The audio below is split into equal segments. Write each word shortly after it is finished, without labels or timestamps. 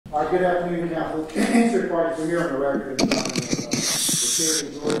Good afternoon, counsel. Answer parties are here on the record. The state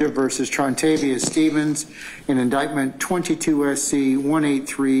of Georgia versus Trontavious Stephens in indictment 22 SC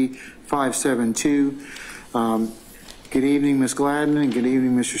 183572. Good evening, Ms. Gladden, and good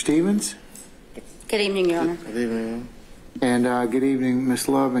evening, Mr. Stephens. Good evening, Your Honor. Good evening. And good evening, Ms.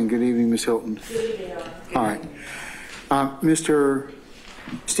 Love, and good evening, Ms. Hilton. Good evening, Your Honor. All right. Mr.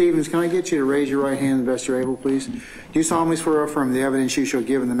 Stephens, can I get you to raise your right hand the best you're able, please? Do you solemnly swear or affirm the evidence you shall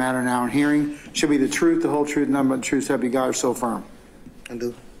give in the matter now in hearing should be the truth, the whole truth, and nothing but the truth, so help you God, or so firm? I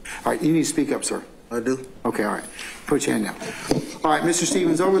do. All right, you need to speak up, sir. I do. Okay, all right. Put your hand down. All right, Mr.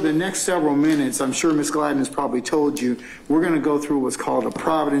 Stephens, over the next several minutes, I'm sure Ms. Gladden has probably told you, we're going to go through what's called a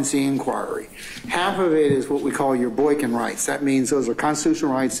providency inquiry. Half of it is what we call your Boykin rights. That means those are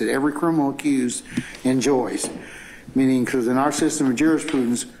constitutional rights that every criminal accused enjoys. Meaning, because in our system of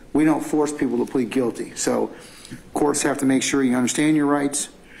jurisprudence, we don't force people to plead guilty. So courts have to make sure you understand your rights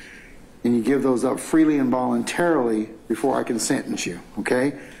and you give those up freely and voluntarily before I can sentence you,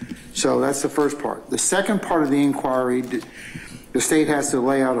 okay? So that's the first part. The second part of the inquiry, the state has to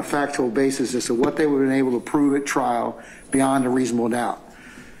lay out a factual basis as to what they would have been able to prove at trial beyond a reasonable doubt.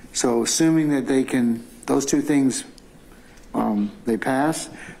 So assuming that they can, those two things, they pass,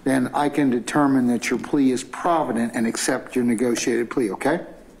 then I can determine that your plea is provident and accept your negotiated plea, okay?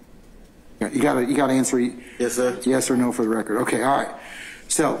 Yeah, you gotta answer yes, sir. Yes or no for the record. Okay, all right.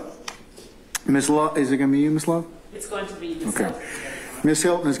 So, Ms. Love, is it going to be you, Ms. Love? It's going to be Ms. Okay. Hilton. Ms.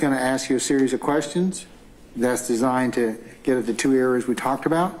 Hilton is going to ask you a series of questions that's designed to get at the two areas we talked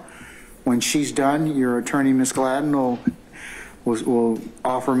about. When she's done, your attorney, Ms. Gladden, will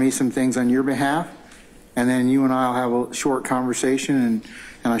offer me some things on your behalf, and then you and I will have a short conversation,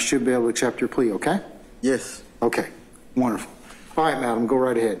 and I should be able to accept your plea, okay? Yes. Okay, wonderful. All right, madam, go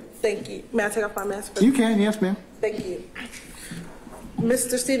right ahead. Thank you. May I take off my mask? You can, yes, ma'am. Thank you.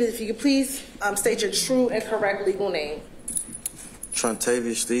 Mr. Stephens, if you could please state your true and correct legal name.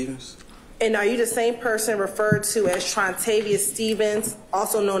 Trontavious Stephens. And are you the same person referred to as Trontavious Stephens,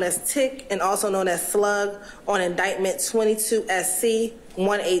 also known as Tick and also known as Slug, on indictment 22 SC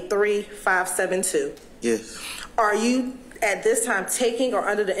 183572? Yes. Are you at this time taking or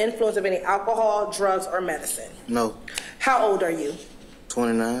under the influence of any alcohol, drugs, or medicine? No. How old are you?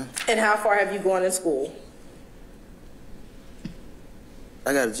 29. And how far have you gone in school?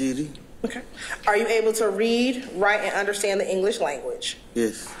 I got a GED. Okay. Are you able to read, write, and understand the English language?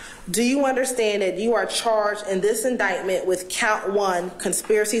 Yes. Do you understand that you are charged in this indictment with count 1,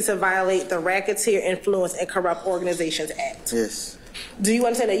 conspiracy to violate the Racketeer Influence and Corrupt Organizations Act? Yes. Do you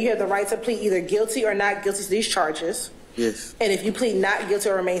understand that you have the right to plead either guilty or not guilty to these charges? Yes. And if you plead not guilty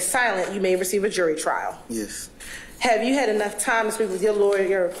or remain silent, you may receive a jury trial. Yes. Have you had enough time to speak with your lawyer,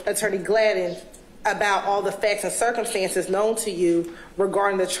 your attorney Gladden, about all the facts and circumstances known to you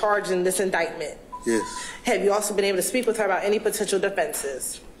regarding the charge in this indictment? Yes. Have you also been able to speak with her about any potential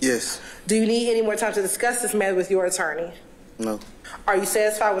defenses? Yes. Do you need any more time to discuss this matter with your attorney? No. Are you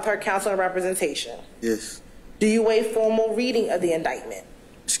satisfied with her counsel and representation? Yes. Do you waive formal reading of the indictment?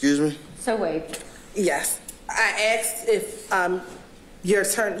 Excuse me? So waived. Yes. I asked if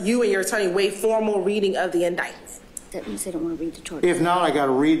you and your attorney waive formal reading of the indictment. That means they don't want to read the charge. If not, I got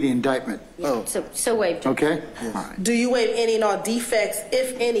to read the indictment. Oh. So waived. Okay? Yes. All right. Do you waive any and all defects,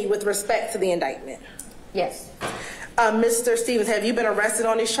 if any, with respect to the indictment? Yes. Mr. Stephens, have you been arrested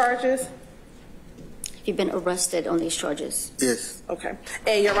on these charges? You've been arrested on these charges. Yes. Okay.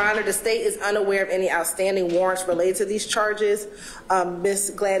 And Your Honor, the state is unaware of any outstanding warrants related to these charges.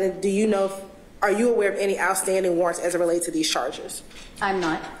 Ms. Gladden, are you aware of any outstanding warrants as it relates to these charges? I'm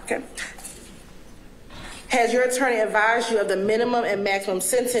not. Okay. Has your attorney advised you of the minimum and maximum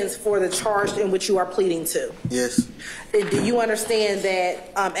sentence for the charge in which you are pleading to? Yes. Do you understand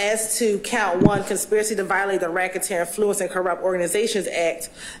that as to count 1, conspiracy to violate the Racketeer Influence and Corrupt Organizations Act,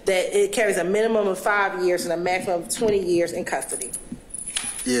 that it carries a minimum of 5 years and a maximum of 20 years in custody?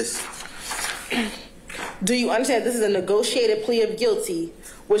 Yes. Do you understand this is a negotiated plea of guilty,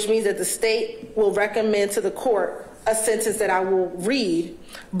 which means that the state will recommend to the court a sentence that I will read,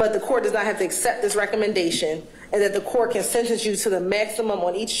 but the court does not have to accept this recommendation, and that the court can sentence you to the maximum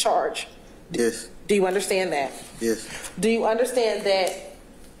on each charge? Yes. Do you understand that? Yes. Do you understand that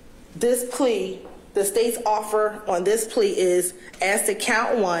this plea, the state's offer on this plea is, as to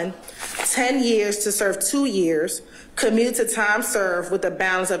count 1, 10 years to serve 2 years, commute to time served with a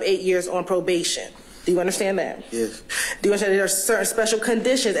balance of 8 years on probation? Do you understand that? Yes. Do you understand there are certain special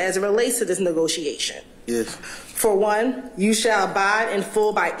conditions as it relates to this negotiation? Yes. For one, you shall abide in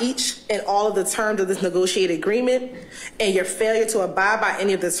full by each and all of the terms of this negotiated agreement, and your failure to abide by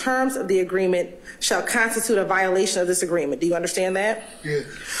any of the terms of the agreement shall constitute a violation of this agreement. Do you understand that?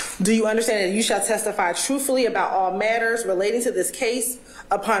 Yes. Do you understand that you shall testify truthfully about all matters relating to this case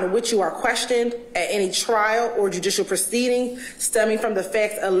upon which you are questioned at any trial or judicial proceeding stemming from the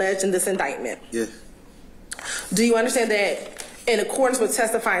facts alleged in this indictment? Yes. Do you understand that in accordance with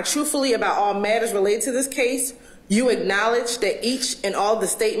testifying truthfully about all matters related to this case, you acknowledge that each and all the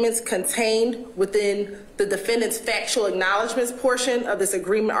statements contained within the defendant's factual acknowledgments portion of this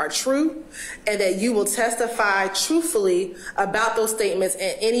agreement are true, and that you will testify truthfully about those statements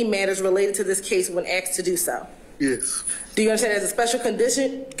and any matters related to this case when asked to do so? Yes. Do you understand as a special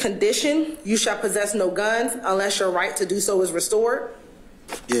condition, you shall possess no guns unless your right to do so is restored?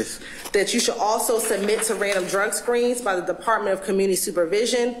 Yes. That you should also submit to random drug screens by the Department of Community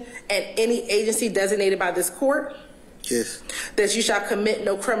Supervision and any agency designated by this court? Yes. That you shall commit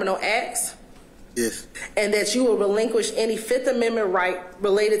no criminal acts? Yes. And that you will relinquish any Fifth Amendment right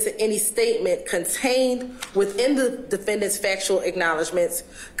related to any statement contained within the defendant's factual acknowledgments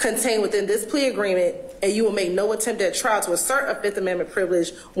contained within this plea agreement, and you will make no attempt at trial to assert a Fifth Amendment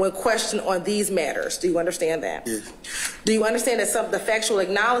privilege when questioned on these matters. Do you understand that? Yes. Do you understand that some of the factual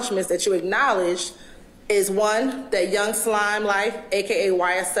acknowledgments that you acknowledged is one, that Young Slime Life, aka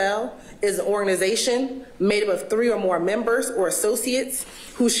YSL, is an organization made up of 3 or more members or associates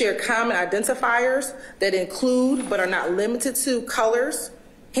who share common identifiers that include but are not limited to colors,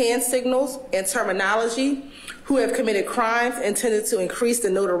 hand signals, and terminology, who have committed crimes intended to increase the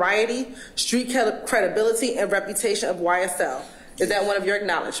notoriety, street credibility, and reputation of YSL. Is that one of your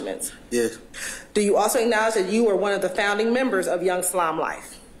acknowledgments? Yes. Do you also acknowledge that you were one of the founding members of Young Slime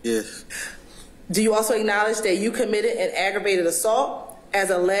Life? Yes. Do you also acknowledge that you committed an aggravated assault as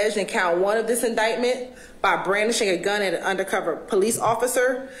alleged in count 1 of this indictment by brandishing a gun at an undercover police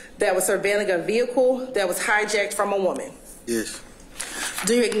officer that was surveilling a vehicle that was hijacked from a woman? Yes.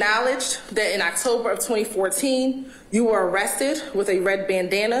 Do you acknowledge that in October of 2014, you were arrested with a red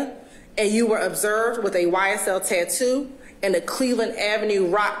bandana and you were observed with a YSL tattoo and a Cleveland Avenue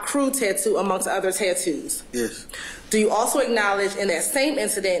Rock Crew tattoo amongst other tattoos? Yes. Do you also acknowledge in that same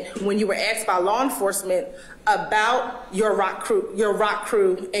incident when you were asked by law enforcement about your Rock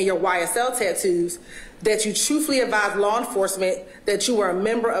Crew and your YSL tattoos that you truthfully advised law enforcement that you were a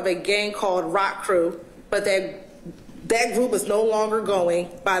member of a gang called Rock Crew, but that group is no longer going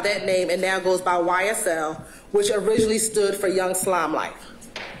by that name and now goes by YSL, which originally stood for Young Slime Life?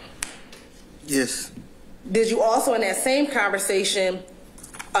 Yes. Did you also in that same conversation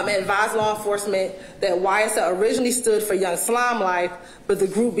advise law enforcement that YSL originally stood for Young Slime Life, but the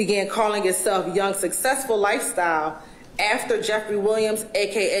group began calling itself Young Successful Lifestyle after Jeffrey Williams,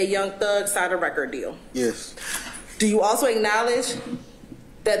 aka Young Thug, signed a record deal? Yes. Do you also acknowledge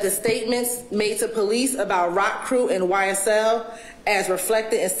that the statements made to police about Rock Crew and YSL as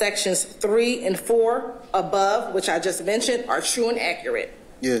reflected in sections 3 and 4 above, which I just mentioned, are true and accurate?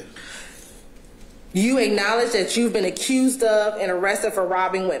 Yes. You acknowledge that you've been accused of and arrested for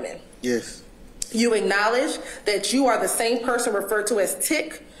robbing women? Yes. You acknowledge that you are the same person referred to as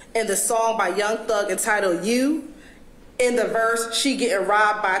Tick in the song by Young Thug entitled You, in the verse, She Getting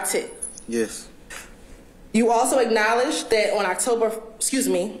Robbed by Tick? Yes. You also acknowledge that on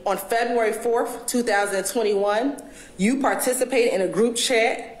February 4th, 2021, you participated in a group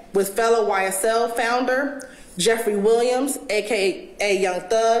chat with fellow YSL founder Jeffrey Williams, aka Young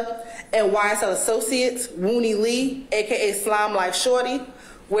Thug, and YSL associates Wooney Lee, aka Slime Life Shorty,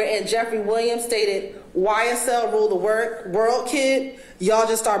 wherein Jeffrey Williams stated, YSL rule the world, kid. Y'all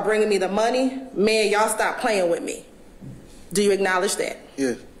just start bringing me the money. Man, y'all stop playing with me. Do you acknowledge that?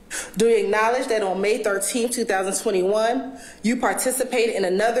 Yes. Do you acknowledge that on May 13, 2021, you participated in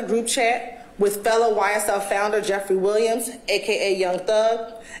another group chat with fellow YSL founder Jeffrey Williams, aka Young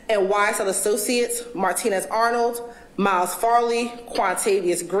Thug, and YSL associates Martinez Arnold, Miles Farley,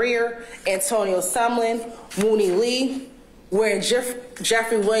 Quantavious Greer, Antonio Sumlin, Wooney Lee, wherein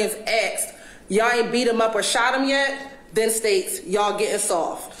Jeffrey Williams asked, y'all ain't beat him up or shot him yet? Then states, y'all getting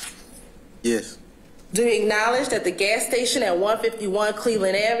soft? Yes. Do you acknowledge that the gas station at 151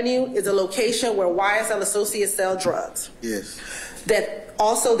 Cleveland Avenue is a location where YSL associates sell drugs? Yes. That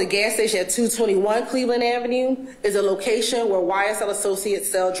also the gas station at 221 Cleveland Avenue is a location where YSL associates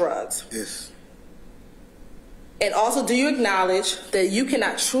sell drugs? Yes. And also, do you acknowledge that you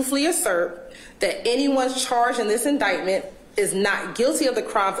cannot truthfully assert that anyone charged in this indictment is not guilty of the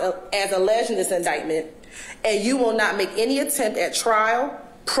crimes as alleged in this indictment, and you will not make any attempt at trial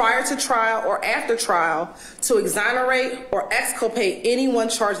prior to trial or after trial to exonerate or exculpate anyone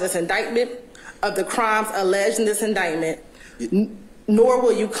charged in this indictment of the crimes alleged in this indictment, nor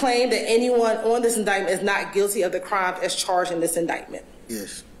will you claim that anyone on this indictment is not guilty of the crimes as charged in this indictment.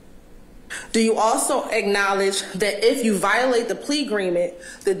 Yes. Do you also acknowledge that if you violate the plea agreement,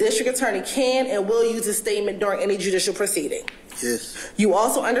 the district attorney can and will use a statement during any judicial proceeding? Yes. You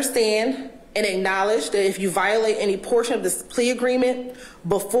also understand and acknowledge that if you violate any portion of this plea agreement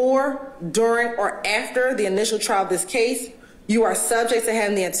before, during, or after the initial trial of this case, you are subject to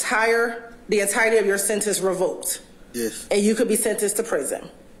having the entirety of your sentence revoked. Yes. And you could be sentenced to prison.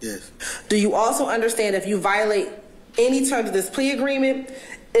 Yes. Do you also understand if you violate any terms of this plea agreement,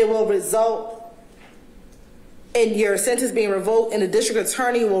 it will result in your sentence being revoked, and the district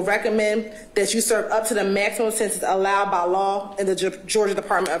attorney will recommend that you serve up to the maximum sentence allowed by law in the Georgia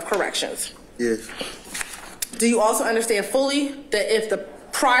Department of Corrections? Yes. Do you also understand fully that if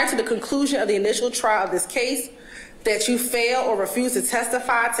prior to the conclusion of the initial trial of this case, that you fail or refuse to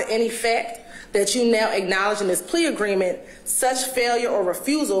testify to any fact that you now acknowledge in this plea agreement, such failure or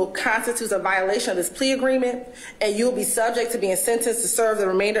refusal constitutes a violation of this plea agreement, and you will be subject to being sentenced to serve the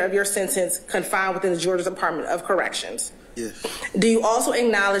remainder of your sentence confined within the Georgia Department of Corrections? Yes. Do you also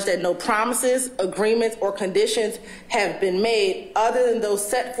acknowledge that no promises, agreements, or conditions have been made other than those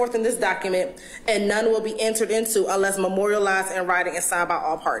set forth in this document, and none will be entered into unless memorialized in writing and signed by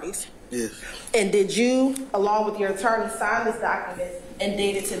all parties? Yes. And did you, along with your attorney, sign this document and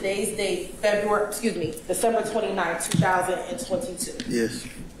dated today's date, December 29, 2022? Yes.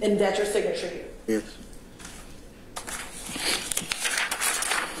 And that's your signature here? Yes.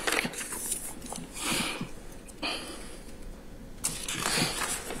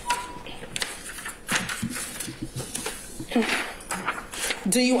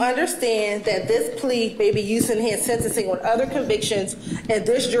 Do you understand that this plea may be used to enhance sentencing on other convictions in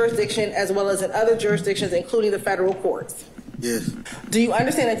this jurisdiction as well as in other jurisdictions, including the federal courts? Yes. Do you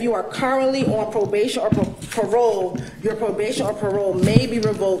understand if you are currently on probation or parole, your probation or parole may be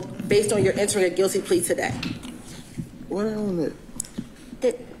revoked based on your entering a guilty plea today? What on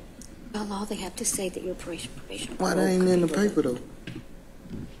that? By law, they have to say that your probation. Why that ain't in the paper though?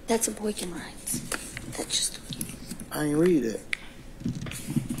 That's abortion rights. That's just. I ain't read that.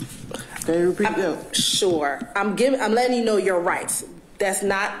 Can you repeat that? Sure. I'm letting you know your rights. That's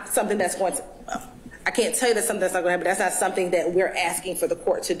not something that's going to. I can't tell you that's something that's not going to happen. That's not something that we're asking for the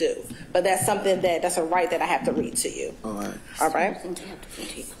court to do. But that's something that's a right that I have to read to you. All right. All right.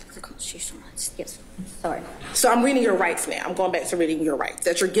 The constitutional rights. Yes. Sorry. So I'm reading your rights now. I'm going back to reading your rights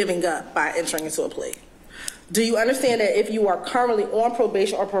that you're giving up by entering into a plea. Do you understand that if you are currently on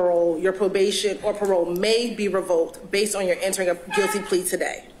probation or parole, your probation or parole may be revoked based on your entering a guilty plea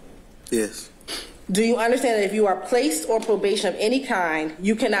today? Yes. Do you understand that if you are placed on probation of any kind,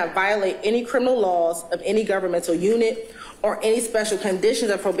 you cannot violate any criminal laws of any governmental unit or any special conditions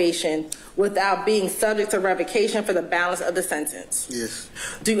of probation without being subject to revocation for the balance of the sentence? Yes.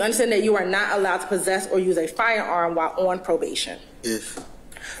 Do you understand that you are not allowed to possess or use a firearm while on probation? Yes.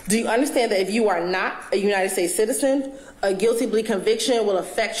 Do you understand that if you are not a United States citizen, a guilty plea conviction will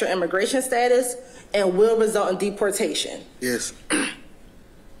affect your immigration status and will result in deportation? Yes.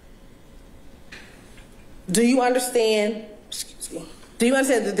 Do you understand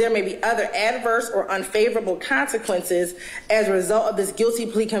that there may be other adverse or unfavorable consequences as a result of this guilty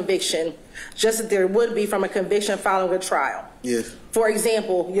plea conviction, just as there would be from a conviction following a trial? Yes. For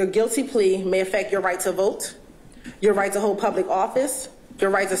example, your guilty plea may affect your right to vote, your right to hold public office, your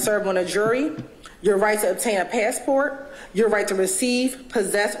right to serve on a jury, your right to obtain a passport, your right to receive,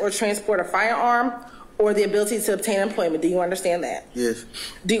 possess, or transport a firearm, or the ability to obtain employment. Do you understand that? Yes.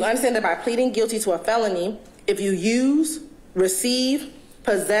 Do you understand that by pleading guilty to a felony, if you use, receive,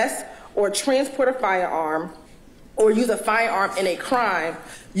 possess, or transport a firearm, or use a firearm in a crime,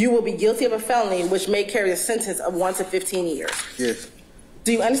 you will be guilty of a felony which may carry a sentence of 1 to 15 years? Yes.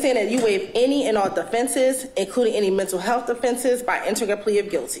 Do you understand that you waive any and all defenses, including any mental health defenses, by entering a plea of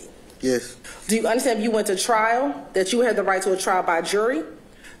guilty? Yes. Do you understand if you went to trial that you have the right to a trial by jury,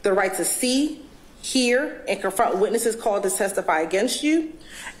 the right to see, hear, and confront witnesses called to testify against you,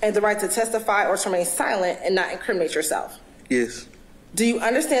 and the right to testify or to remain silent and not incriminate yourself? Yes. Do you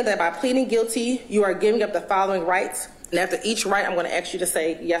understand that by pleading guilty, you are giving up the following rights? And after each right, I'm going to ask you to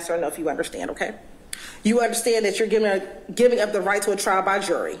say yes or no if you understand, okay? You understand that you're giving up the right to a trial by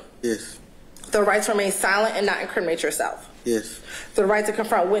jury. Yes. The right to remain silent and not incriminate yourself. Yes. The right to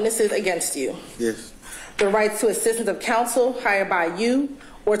confront witnesses against you. Yes. The right to assistance of counsel hired by you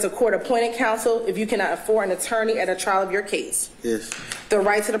or or to court-appointed counsel if you cannot afford an attorney at a trial of your case. Yes. The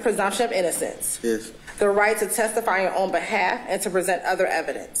right to the presumption of innocence. Yes. The right to testify on your own behalf and to present other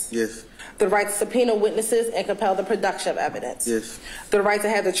evidence. Yes. The right to subpoena witnesses and compel the production of evidence. Yes. The right to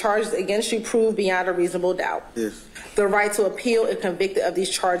have the charges against you proved beyond a reasonable doubt. Yes. The right to appeal if convicted of these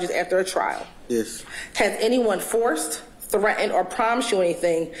charges after a trial. Yes. Has anyone forced, threatened, or promised you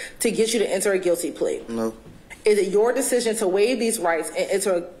anything to get you to enter a guilty plea? No. Is it your decision to waive these rights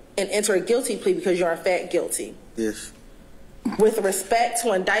and enter a guilty plea because you're in fact guilty? Yes. With respect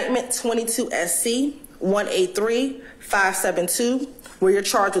to indictment 22 SC 183-572, where you're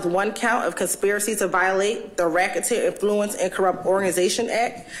charged with one count of conspiracy to violate the Racketeer Influence and Corrupt Organization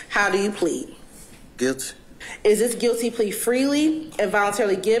Act, how do you plead? Guilty. Is this guilty plea freely and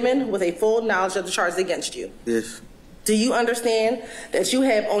voluntarily given with a full knowledge of the charges against you? Yes. Do you understand that you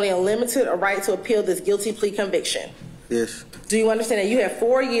have only a limited right to appeal this guilty plea conviction? Yes. Do you understand that you have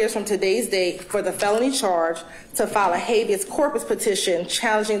 4 years from today's date for the felony charge to file a habeas corpus petition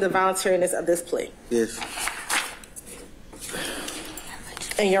challenging the voluntariness of this plea? Yes.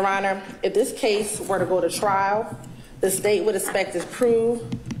 And Your Honor, if this case were to go to trial, the state would expect to prove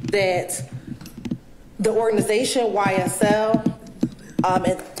that the organization YSL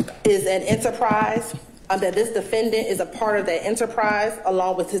is an enterprise, that this defendant is a part of that enterprise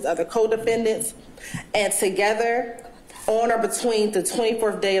along with his other co-defendants, and together on or between the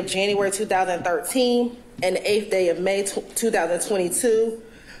 24th day of January 2013 and the 8th day of May 2022,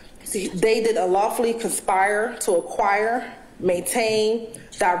 they did unlawfully conspire to acquire, maintain,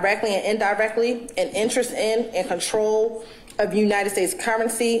 directly and indirectly, an interest in and control of United States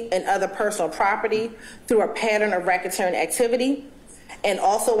currency and other personal property through a pattern of racketeering activity, and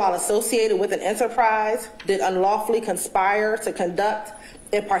also while associated with an enterprise, did unlawfully conspire to conduct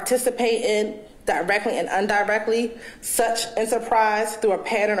and participate in, directly and indirectly, such enterprise through a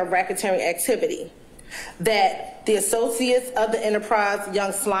pattern of racketeering activity. That the associates of the enterprise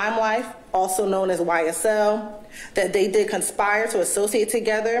Young Slime Life, also known as YSL, that they did conspire to associate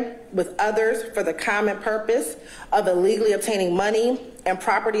together with others for the common purpose of illegally obtaining money and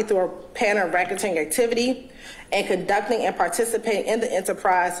property through a pattern of racketeering activity and conducting and participating in the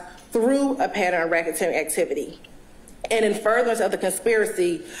enterprise through a pattern of racketeering activity. And in furtherance of the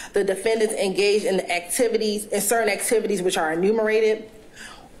conspiracy, the defendants engaged in certain activities which are enumerated.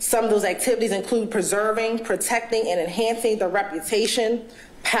 Some of those activities include preserving, protecting, and enhancing the reputation,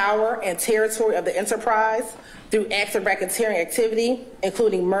 power, and territory of the enterprise through acts of racketeering activity,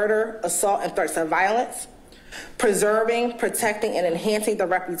 including murder, assault, and threats of violence. Preserving, protecting, and enhancing the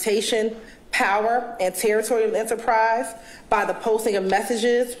reputation, power, and territory of the enterprise by the posting of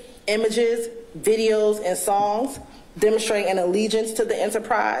messages, images, videos, and songs demonstrating an allegiance to the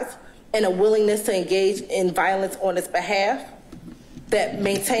enterprise and a willingness to engage in violence on its behalf. That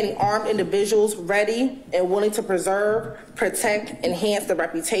maintaining armed individuals ready and willing to preserve, protect, enhance the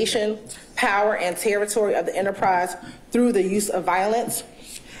reputation, power, and territory of the enterprise through the use of violence,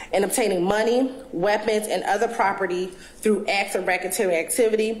 and obtaining money, weapons, and other property through acts of racketeering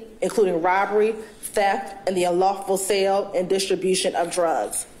activity, including robbery, theft, and the unlawful sale and distribution of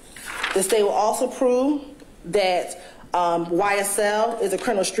drugs. The state will also prove that YSL is a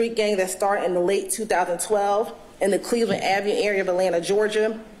criminal street gang that started in the late 2012 in the Cleveland Avenue area of Atlanta,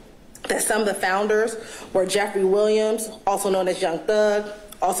 Georgia, that some of the founders were Jeffrey Williams, also known as Young Thug,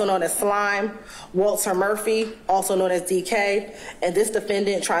 also known as Slime, Walter Murphy, also known as DK, and this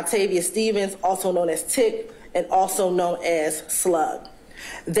defendant, Trontavious Stephens, also known as Tick, and also known as Slug.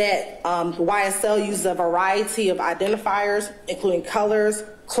 That YSL uses a variety of identifiers, including colors,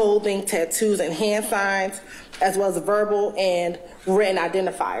 clothing, tattoos, and hand signs, as well as verbal and written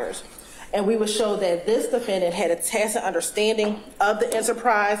identifiers. And we would show that this defendant had a tacit understanding of the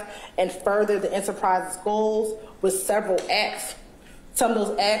enterprise and furthered the enterprise's goals with several acts. Some of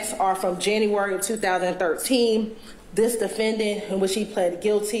those acts are from January of 2013. This defendant, in which he pled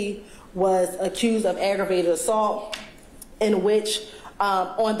guilty, was accused of aggravated assault, in which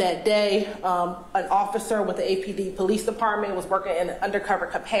on that day, an officer with the APD Police Department was working in an undercover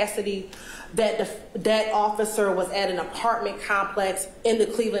capacity. That officer was at an apartment complex in the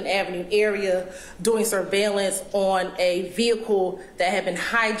Cleveland Avenue area doing surveillance on a vehicle that had been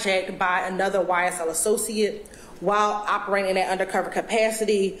hijacked by another YSL associate. While operating in that undercover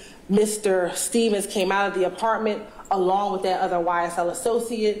capacity, Mr. Stephens came out of the apartment along with that other YSL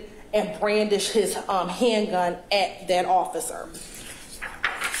associate and brandished his handgun at that officer.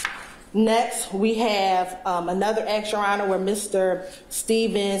 Next, we have another act, Your Honor, where Mr.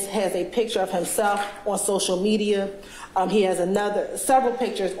 Stephens has a picture of himself on social media. He has several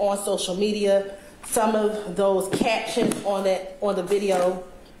pictures on social media. Some of those captions on the video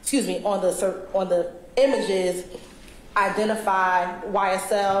on the images identify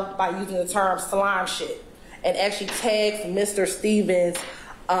YSL by using the term slime shit, and actually tags Mr. Stephens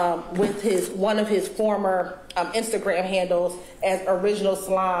with one of his former Instagram handles as original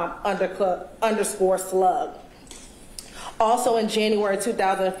slime _ slug. Also in January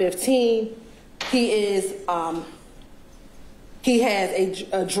 2015, he has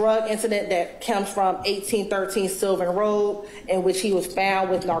a drug incident that comes from 1813 Sylvan Road, in which he was found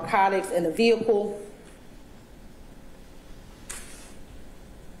with narcotics in the vehicle.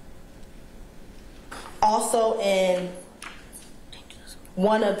 Also, in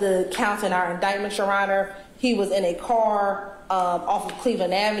one of the counts in our indictment, Your Honor, he was in a car off of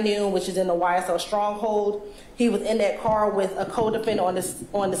Cleveland Avenue, which is in the YSL stronghold. He was in that car with a co-defendant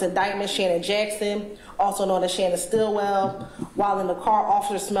on this indictment, Shannon Jackson, also known as Shannon Stillwell. While in the car,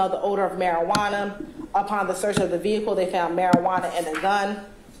 officers smelled the odor of marijuana. Upon the search of the vehicle, they found marijuana and a gun.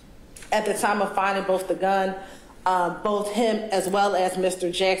 At the time of finding both the gun, both him as well as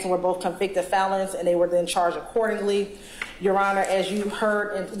Mr. Jackson were both convicted felons, and they were then charged accordingly. Your Honor, as you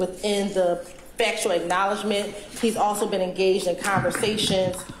heard within the factual acknowledgement, he's also been engaged in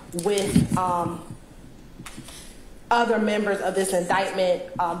conversations with other members of this indictment.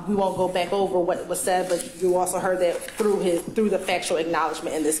 We won't go back over what was said, but you also heard that through the factual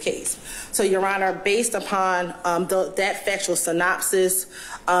acknowledgement in this case. So, Your Honor, based upon that factual synopsis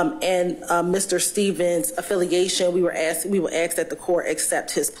and Mr. Stephens' affiliation, we will ask that the court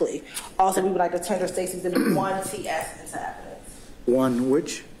accept his plea. Also, we would like to tender Stacey's Exhibit 1 TS into evidence. One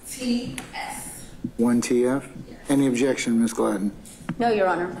which? TS. 1 TF? Yes. Any objection, Ms. Gladden? No, Your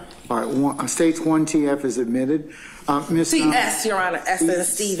Honor. All right, states 1 TF is admitted. Ms. CS, Your Honor, S as in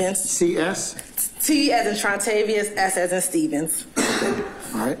Stephens. CS? T as in Trontavious, S as in Stephens.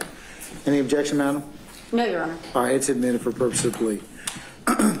 All right. Any objection, madam? No, Your Honor. All right, it's admitted for purpose of plea.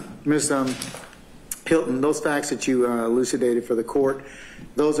 Ms. Hilton, those facts that you elucidated for the court,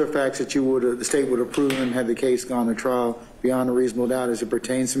 those are facts that the state would have proven had the case gone to trial beyond a reasonable doubt as it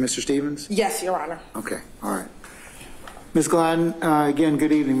pertains to Mr. Stephens? Yes, Your Honor. Okay, all right. Ms. Gladden, again,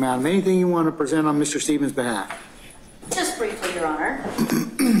 good evening, madam. Anything you want to present on Mr. Stephens' behalf? Just briefly, Your Honor.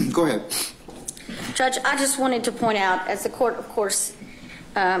 Go ahead. Judge, I just wanted to point out, as the court, of course,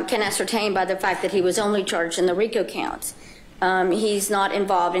 can ascertain by the fact that he was only charged in the RICO counts. He's not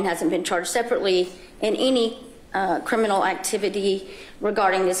involved and hasn't been charged separately in any criminal activity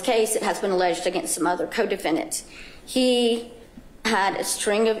regarding this case. It has been alleged against some other co-defendants. He had a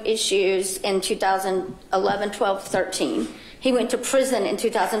string of issues in 2011, 12, 13. He went to prison in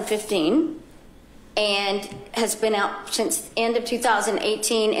 2015 and has been out since the end of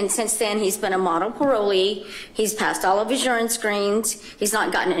 2018, and since then he's been a model parolee. He's passed all of his urine screens. He's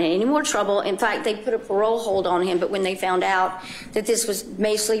not gotten in any more trouble. In fact, they put a parole hold on him, but when they found out that this was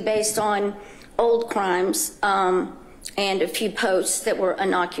mostly based on old crimes and a few posts that were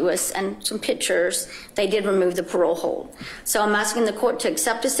innocuous and some pictures, they did remove the parole hold. So I'm asking the court to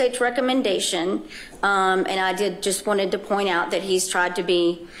accept the state's recommendation, and I just wanted to point out that he's tried to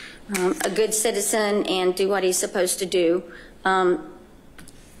be a good citizen and do what he's supposed to do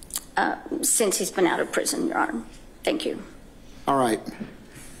since he's been out of prison, Your Honor. Thank you. All right.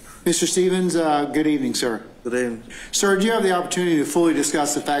 Mr. Stephens, good evening, sir. Good evening. Sir, do you have the opportunity to fully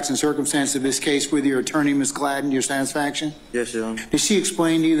discuss the facts and circumstances of this case with your attorney, Ms. Gladden, to your satisfaction? Yes, Your Honor. Did she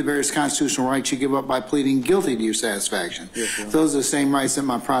explain to you the various constitutional rights you give up by pleading guilty to your satisfaction? Yes, Your Honor. Those are the same rights that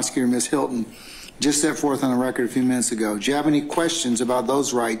my prosecutor, Ms. Hilton, just set forth on the record a few minutes ago. Do you have any questions about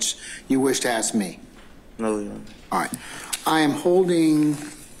those rights you wish to ask me? No, Your Honor. All right. I am holding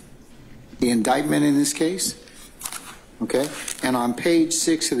the indictment in this case, okay? And on page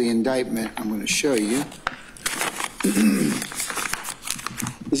 6 of the indictment, I'm going to show you.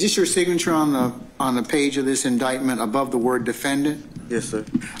 Is this your signature on the page of this indictment above the word defendant? Yes, sir.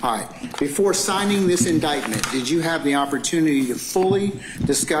 All right. Before signing this indictment, did you have the opportunity to fully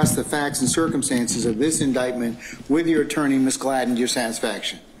discuss the facts and circumstances of this indictment with your attorney, Ms. Gladden, to your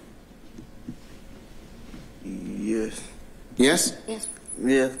satisfaction? Yes. Yes? Yes.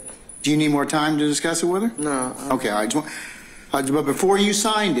 Yeah. Do you need more time to discuss it with her? No. Okay. But before you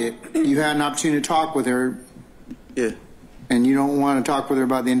signed it, you had an opportunity to talk with her. Yeah. And you don't want to talk with her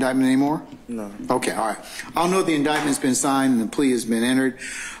about the indictment anymore? No. Okay, all right. I'll note the indictment's been signed and the plea has been entered.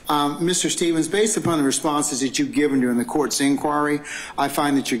 Mr. Stephens, based upon the responses that you've given during the court's inquiry, I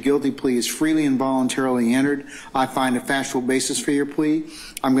find that your guilty plea is freely and voluntarily entered. I find a factual basis for your plea.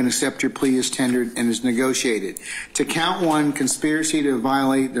 I'm going to accept your plea as tendered and as negotiated. To count one, conspiracy to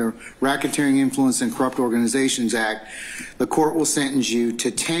violate the Racketeering Influence and Corrupt Organizations Act, the court will sentence you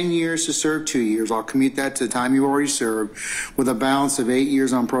to 10 years to serve 2 years. I'll commute that to the time you already served, with a balance of 8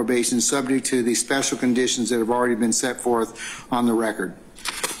 years on probation, subject to the special conditions that have already been set forth on the record.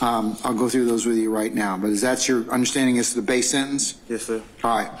 I'll go through those with you right now, but is that your understanding as to the base sentence? Yes, sir.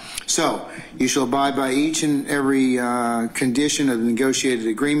 All right. So you shall abide by each and every condition of the negotiated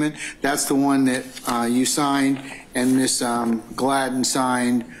agreement. That's the one that you signed and Ms. Gladden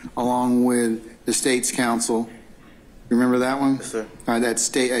signed along with the state's counsel. Remember that one? Yes, sir. That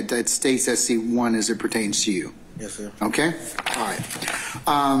states SC1 as it pertains to you. Yes, sir. Okay? All right.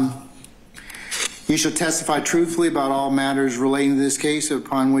 You shall testify truthfully about all matters relating to this case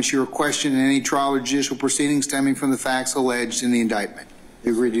upon which you are questioned in any trial or judicial proceedings stemming from the facts alleged in the indictment.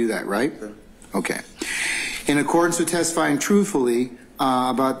 You agree to do that, right? Sir. Okay. In accordance with testifying truthfully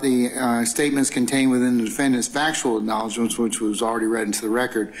about the statements contained within the defendant's factual acknowledgments, which was already read into the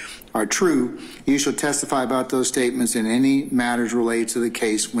record, are true, you shall testify about those statements in any matters related to the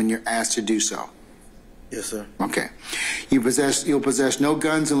case when you're asked to do so. Yes, sir. Okay. You'll possess no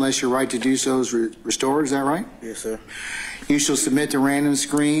guns unless your right to do so is restored. Is that right? Yes, sir. You shall submit to random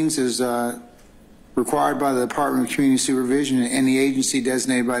screens as required by the Department of Community Supervision and any agency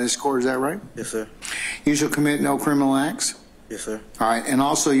designated by this court. Is that right? Yes, sir. You shall commit no criminal acts. Yes, sir. All right. And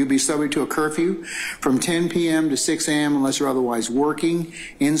also you'll be subject to a curfew from 10 p.m. to 6 a.m. unless you're otherwise working,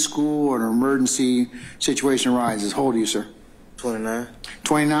 in school, or an emergency situation arises. How old are you, sir? 29.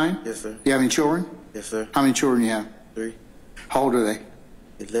 29? Yes, sir. You have any children? Yes, sir. How many children do you have? 3. How old are they?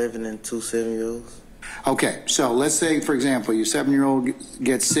 11 and 2 7-year-olds. Okay, so let's say, for example, your 7-year-old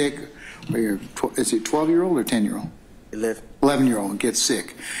gets sick, or is it 12-year-old or 10-year-old? 11. 11-year-old gets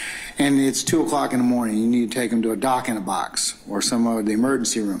sick, and it's 2 o'clock in the morning. You need to take them to a doc in a box or some of the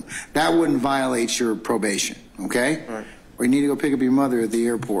emergency room. That wouldn't violate your probation, okay? Right. Or you need to go pick up your mother at the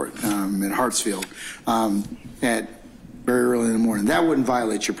airport at Hartsfield at very early in the morning. That wouldn't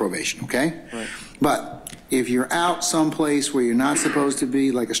violate your probation, okay? Right. But if you're out someplace where you're not supposed to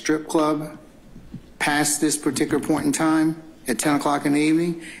be, like a strip club, past this particular point in time, at 10 o'clock in the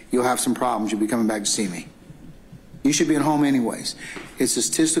evening, you'll have some problems. You'll be coming back to see me. You should be at home anyways. It's a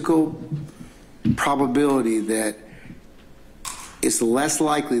statistical probability that it's less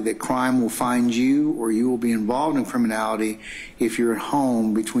likely that crime will find you or you will be involved in criminality if you're at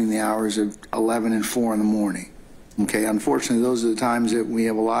home between the hours of 11 and 4 in the morning. Okay, unfortunately, those are the times that we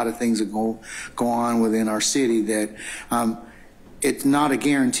have a lot of things that go on within our city that it's not a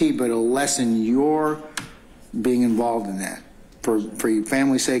guarantee, but it'll lessen your being involved in that for your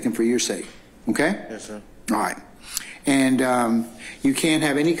family's sake and for your sake. Okay? Yes, sir. All right. And you can't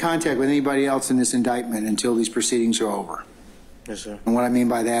have any contact with anybody else in this indictment until these proceedings are over. Yes, sir. And what I mean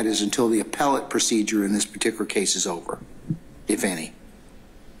by that is until the appellate procedure in this particular case is over, if any.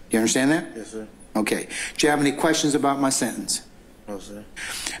 You understand that? Yes, sir. Okay. Do you have any questions about my sentence? No, sir.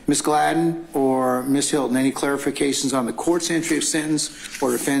 Ms. Gladden or Ms. Hilton, any clarifications on the court's entry of sentence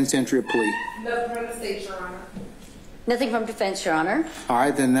or defendant's entry of plea? Nothing from the state, Your Honor. Nothing from defense, Your Honor. All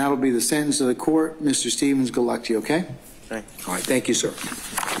right, then that'll be the sentence of the court. Mr. Stephens, good luck to you, okay? Thank you. All right, thank you, sir.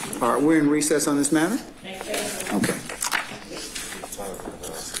 All right, we're in recess on this matter? Okay.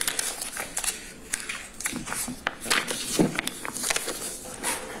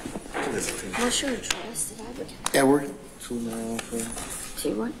 What's your address that I would have? Edward? 2914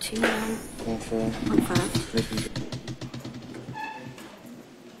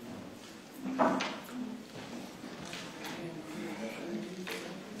 2915. 15.